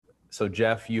So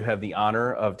Jeff, you have the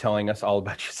honor of telling us all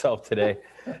about yourself today.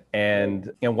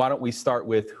 And why don't we start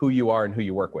with who you are and who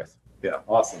you work with? Yeah,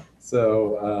 awesome.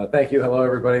 So thank you. Hello,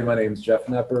 everybody. My name is Jeff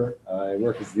Knepper. I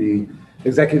work as the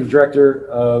Executive Director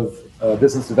of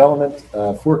Business Development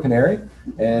for Canary,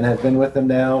 and have been with them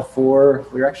now for,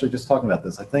 we were actually just talking about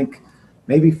this, I think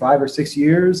maybe 5 or 6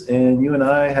 years, and you and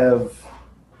I have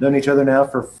known each other now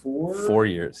for 4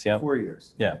 years. Yeah. 4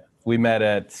 years. Yeah. We met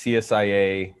at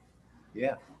CSIA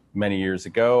many years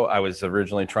ago. I was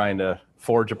originally trying to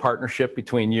forge a partnership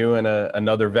between you and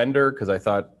another vendor because I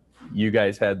thought you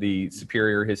guys had the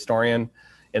superior historian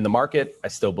in the market. I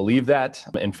still believe that.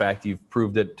 In fact, you've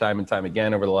proved it time and time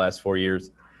again over the last 4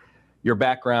 years. Your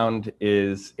background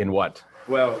is in what?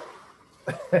 Well,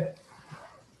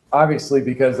 obviously,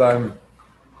 because I'm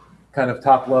kind of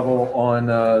top level on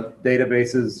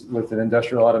databases with an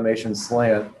industrial automation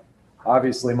slant,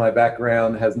 obviously my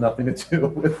background has nothing to do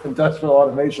with industrial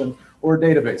automation or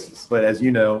databases. But as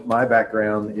you know, my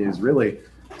background is really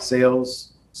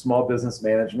sales, small business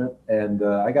management, and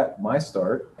I got my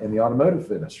start in the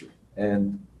automotive industry.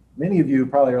 And many of you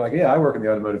probably are like, yeah, I work in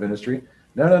the automotive industry.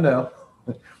 No.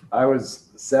 I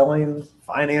was selling,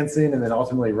 financing, and then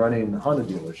ultimately running Honda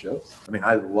dealerships. I mean,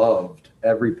 I loved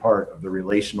every part of the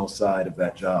relational side of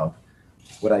that job.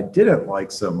 What I didn't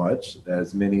like so much,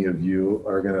 as many of you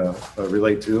are going to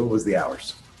relate to, was the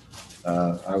hours.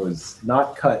 I was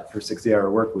not cut for 60-hour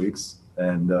work weeks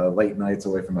and late nights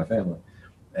away from my family,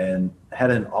 and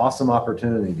had an awesome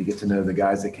opportunity to get to know the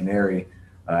guys at Canary,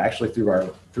 actually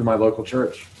through my local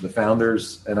church. The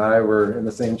founders and I were in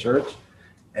the same church,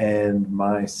 and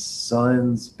my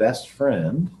son's best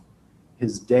friend,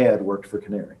 his dad worked for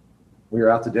Canary. We were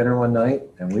out to dinner one night,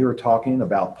 and we were talking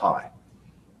about pie.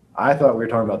 I thought we were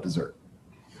talking about dessert.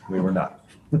 We were not.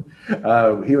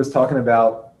 He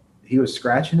was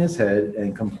scratching his head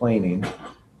and complaining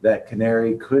that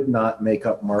Canary could not make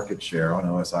up market share on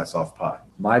OSI soft pie.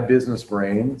 My business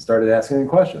brain started asking him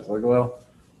questions. Like, well,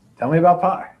 tell me about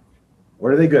pie.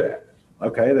 What are they good at?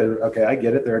 Okay, I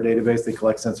get it. They're a database. They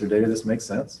collect sensor data. This makes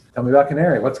sense. Tell me about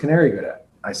Canary. What's Canary good at?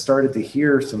 I started to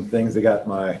hear some things that got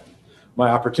my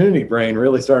opportunity brain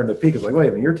really starting to peak. It's like, wait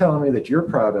a minute, you're telling me that your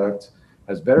product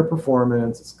has better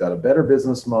performance, it's got a better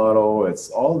business model,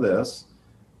 it's all this,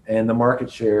 and the market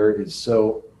share is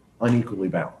so unequally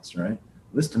balanced, right?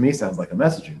 This to me sounds like a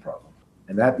messaging problem.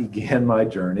 And that began my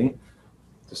journey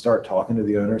to start talking to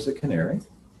the owners at Canary.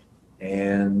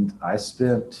 And I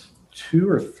spent 2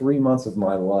 or 3 months of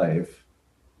my life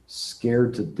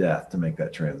scared to death to make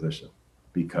that transition,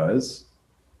 because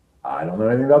I don't know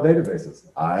anything about databases.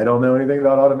 I don't know anything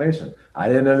about automation. I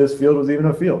didn't know this field was even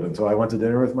a field until I went to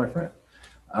dinner with my friend.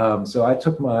 So I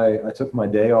took my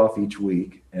day off each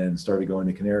week and started going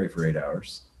to Canary for 8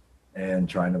 hours and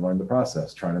trying to learn the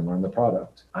process, trying to learn the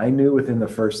product. I knew within the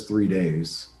first 3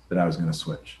 days that I was going to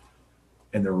switch.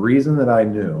 And the reason that I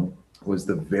knew was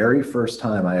the very first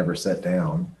time I ever sat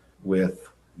down with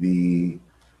the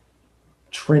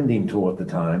trending tool at the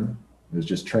time, it was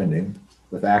just trending,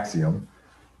 with Axiom.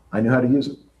 I knew how to use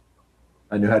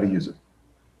it.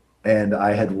 And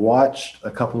I had watched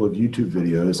a couple of YouTube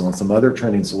videos on some other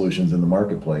trending solutions in the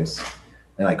marketplace,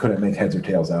 and I couldn't make heads or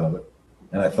tails out of it.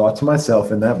 And I thought to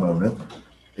myself in that moment,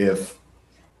 if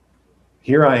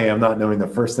here I am not knowing the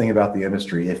first thing about the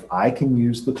industry, if I can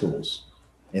use the tools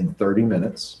in 30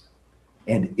 minutes,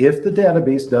 and if the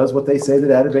database does what they say the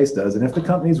database does, and if the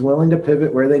company's willing to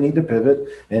pivot where they need to pivot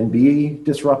and be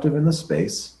disruptive in the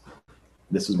space,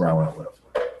 this is where I want to live.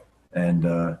 And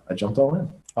I jumped all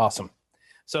in. Awesome.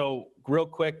 So real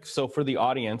quick, so for the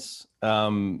audience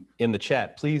in the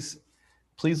chat, please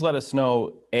let us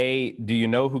know, A, do you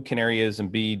know who Canary is? And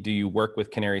B, do you work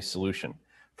with Canary Solution?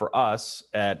 For us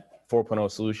at 4.0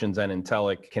 Solutions and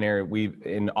Intellic, Canary,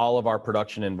 in all of our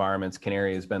production environments,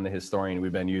 Canary has been the historian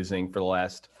we've been using for the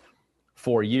last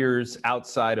 4 years.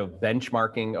 Outside of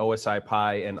benchmarking OSI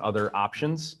Pi and other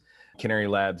options, Canary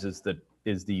Labs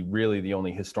is really the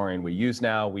only historian we use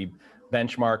now. We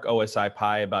benchmark OSI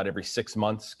Pi about every 6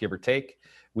 months, give or take.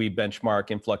 We benchmark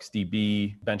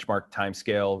InfluxDB, benchmark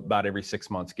timescale about every 6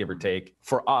 months, give or take.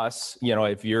 For us,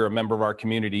 if you're a member of our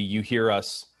community, you hear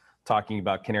us talking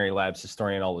about Canary Labs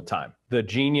historian all the time. The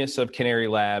genius of Canary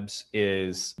Labs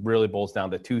really boils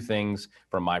down to 2 things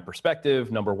from my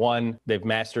perspective. Number one, they've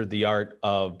mastered the art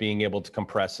of being able to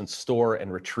compress and store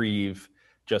and retrieve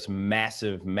just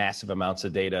massive amounts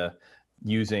of data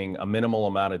using a minimal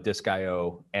amount of disk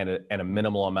I/O and a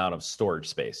minimal amount of storage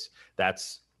space.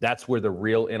 That's where the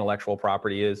real intellectual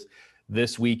property is.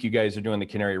 This week, you guys are doing the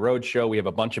Canary Roadshow. We have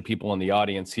a bunch of people in the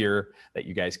audience here that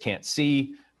you guys can't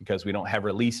see because we don't have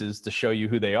releases to show you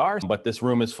who they are. But this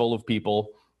room is full of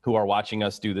people who are watching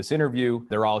us do this interview.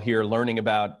 They're all here learning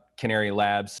about Canary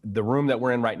Labs. The room that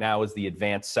we're in right now is the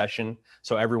advanced session.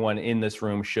 So everyone in this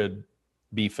room should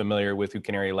be familiar with who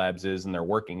Canary Labs is and they're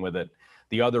working with it.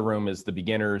 The other room is the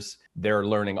beginners. They're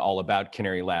learning all about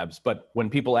Canary Labs. But when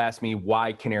people ask me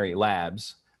why Canary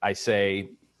Labs, I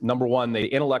say, number one, the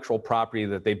intellectual property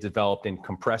that they've developed in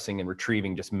compressing and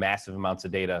retrieving just massive amounts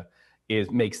of data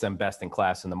makes them best in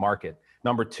class in the market.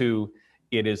 Number two,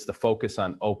 it is the focus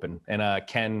on open. And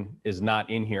Ken is not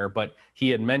in here, but he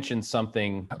had mentioned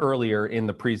something earlier in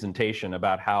the presentation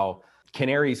about how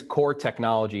Canary's core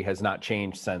technology has not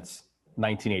changed since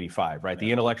 1985, right?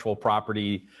 The intellectual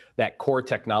property, that core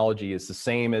technology is the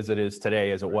same as it is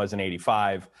today as it was in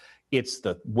 85. It's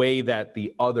the way that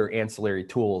the other ancillary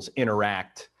tools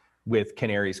interact with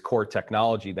Canary's core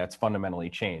technology that's fundamentally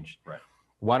changed. Right.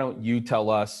 Why don't you tell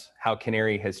us how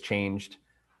Canary has changed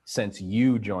since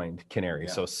you joined Canary?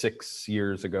 Yeah. So 6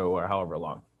 years ago or however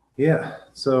long. Yeah.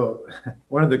 So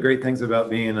one of the great things about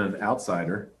being an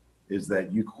outsider is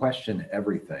that you question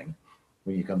everything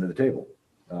when you come to the table.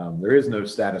 There is no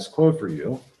status quo for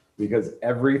you because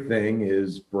everything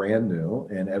is brand new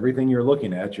and everything you're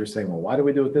looking at, you're saying, well, why do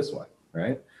we do it this way?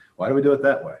 Right? Why do we do it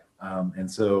that way? And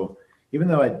so even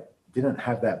though I didn't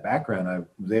have that background, I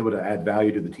was able to add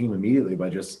value to the team immediately by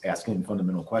just asking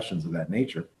fundamental questions of that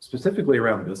nature, specifically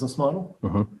around business model.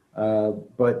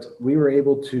 But we were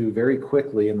able to very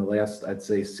quickly in the last, I'd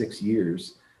say 6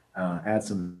 years, add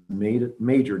some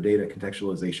major data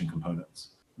contextualization components.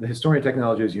 The historian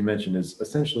technology, as you mentioned, is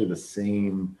essentially the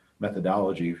same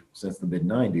methodology since the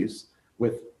mid-90s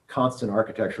with constant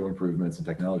architectural improvements and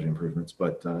technology improvements,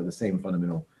 but the same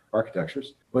fundamental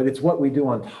architectures. But it's what we do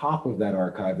on top of that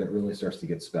archive that really starts to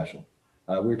get special.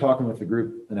 We were talking with the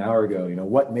group an hour ago,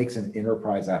 what makes an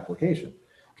enterprise application?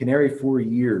 Canary for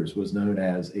years was known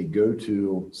as a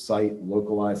go-to site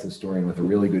localized historian with a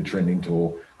really good trending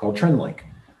tool called TrendLink.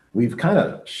 We've kind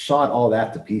of shot all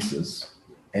that to pieces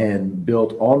and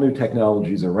built all new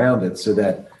technologies around it so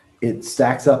that it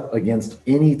stacks up against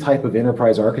any type of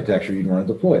enterprise architecture you'd want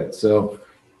to deploy it. So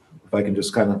if I can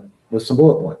just kind of list some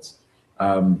bullet points.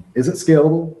 Is it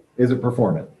scalable? Is it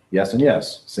performant? Yes and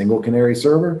yes. Single Canary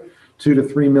server, 2 to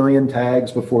 3 million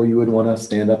tags before you would want to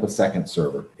stand up a second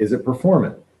server. Is it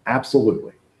performant?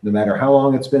 Absolutely. No matter how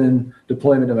long it's been in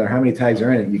deployment, no matter how many tags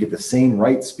are in it, you get the same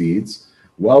write speeds,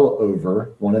 well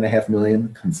over 1.5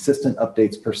 million consistent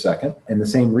updates per second, and the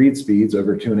same read speeds,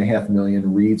 over 2.5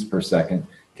 million reads per second,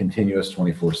 continuous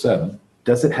 24/7.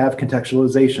 Does it have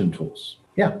contextualization tools?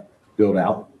 Yeah. Build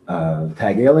out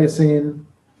tag aliasing,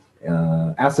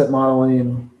 asset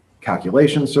modeling,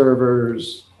 calculation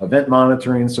servers, event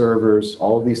monitoring servers,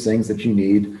 all of these things that you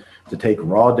need to take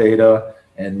raw data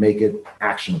and make it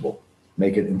actionable,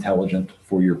 make it intelligent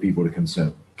for your people to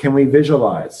consume. Can we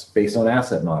visualize based on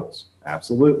asset models?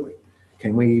 Absolutely.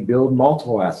 Can we build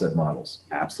multiple asset models?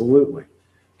 Absolutely.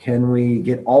 Can we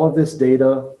get all of this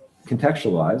data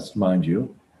contextualized, mind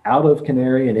you, out of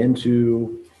Canary and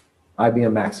into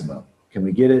IBM Maximo? Can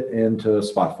we get it into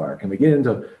Spotfire? Can we get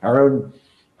into our own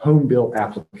home-built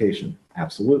application?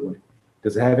 Absolutely.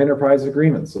 Does it have enterprise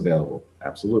agreements available?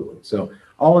 Absolutely. So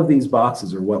all of these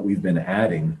boxes are what we've been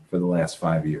adding for the last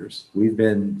 5 years. We've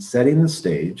been setting the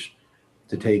stage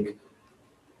to take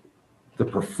the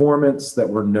performance that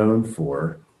we're known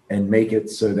for and make it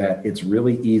so that it's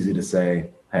really easy to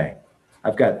say, hey,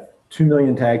 I've got 2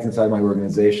 million tags inside my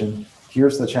organization.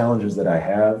 Here's the challenges that I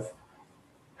have.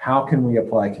 How can we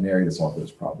apply Canary to solve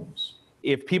those problems?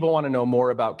 If people want to know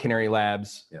more about Canary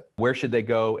Labs, where should they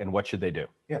go and what should they do?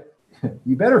 Yeah,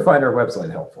 you better find our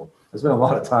website helpful. I spent a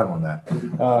lot of time on that.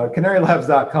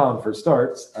 CanaryLabs.com for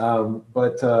starts,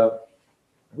 but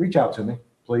reach out to me,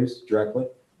 please, directly.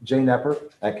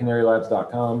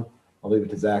 jnepper@CanaryLabs.com. I'll leave it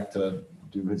to Zach to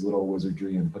do his little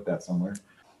wizardry and put that somewhere.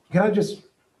 Can I just,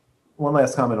 one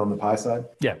last comment on the Pi side?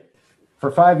 Yeah.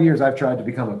 For 5 years, I've tried to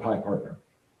become a Pi partner.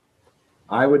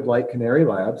 I would like Canary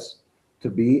Labs to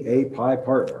be a Pi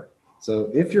partner. So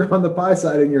if you're on the Pi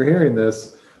side and you're hearing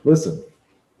this, listen,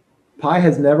 Pi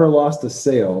has never lost a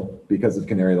sale because of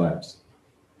Canary Labs.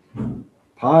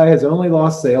 Pi has only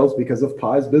lost sales because of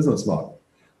Pi's business model.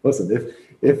 Listen,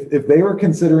 if they were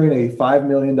considering a $5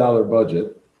 million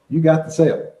budget, you got the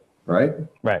sale, right?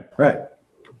 Right. Right.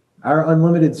 Our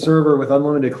unlimited server with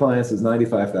unlimited clients is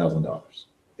 $95,000.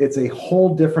 It's a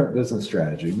whole different business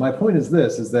strategy. My point is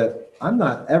this, is that I'm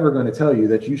not ever going to tell you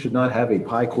that you should not have a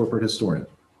Pi corporate historian.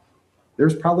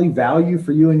 There's probably value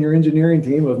for you and your engineering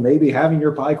team of maybe having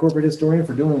your Pi corporate historian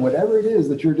for doing whatever it is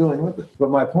that you're doing with it.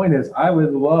 But my point is, I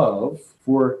would love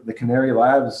for the Canary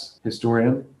Labs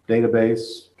historian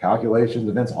database, calculations,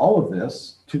 events, all of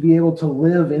this to be able to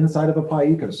live inside of a Pi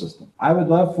ecosystem. I would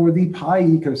love for the Pi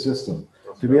ecosystem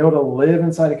to be able to live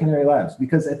inside of Canary Labs,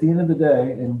 because at the end of the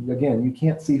day, and again, you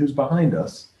can't see who's behind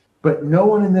us, but no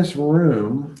one in this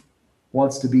room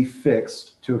wants to be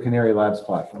fixed to a Canary Labs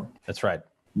platform. That's right.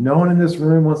 No one in this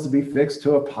room wants to be fixed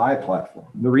to a Pi platform.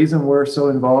 The reason we're so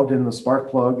involved in the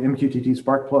Sparkplug, MQTT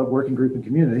Sparkplug working group and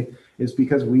community is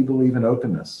because we believe in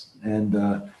openness. And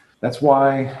that's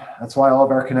why all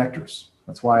of our connectors,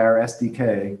 that's why our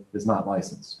SDK is not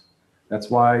licensed. That's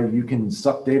why you can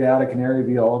suck data out of Canary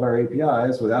via all of our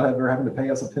APIs without ever having to pay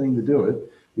us a penny to do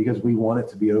it, because we want it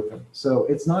to be open. So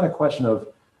it's not a question of,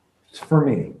 for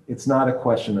me, it's not a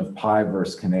question of Pi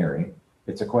versus Canary.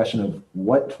 It's a question of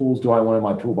what tools do I want in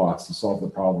my toolbox to solve the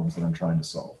problems that I'm trying to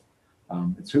solve.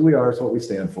 It's who we are, it's what we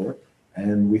stand for.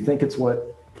 And we think it's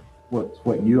what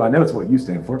you, I know it's what you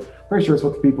stand for. Pretty sure it's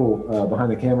what the people behind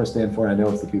the camera stand for. And I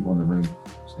know it's the people in the room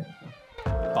stand for.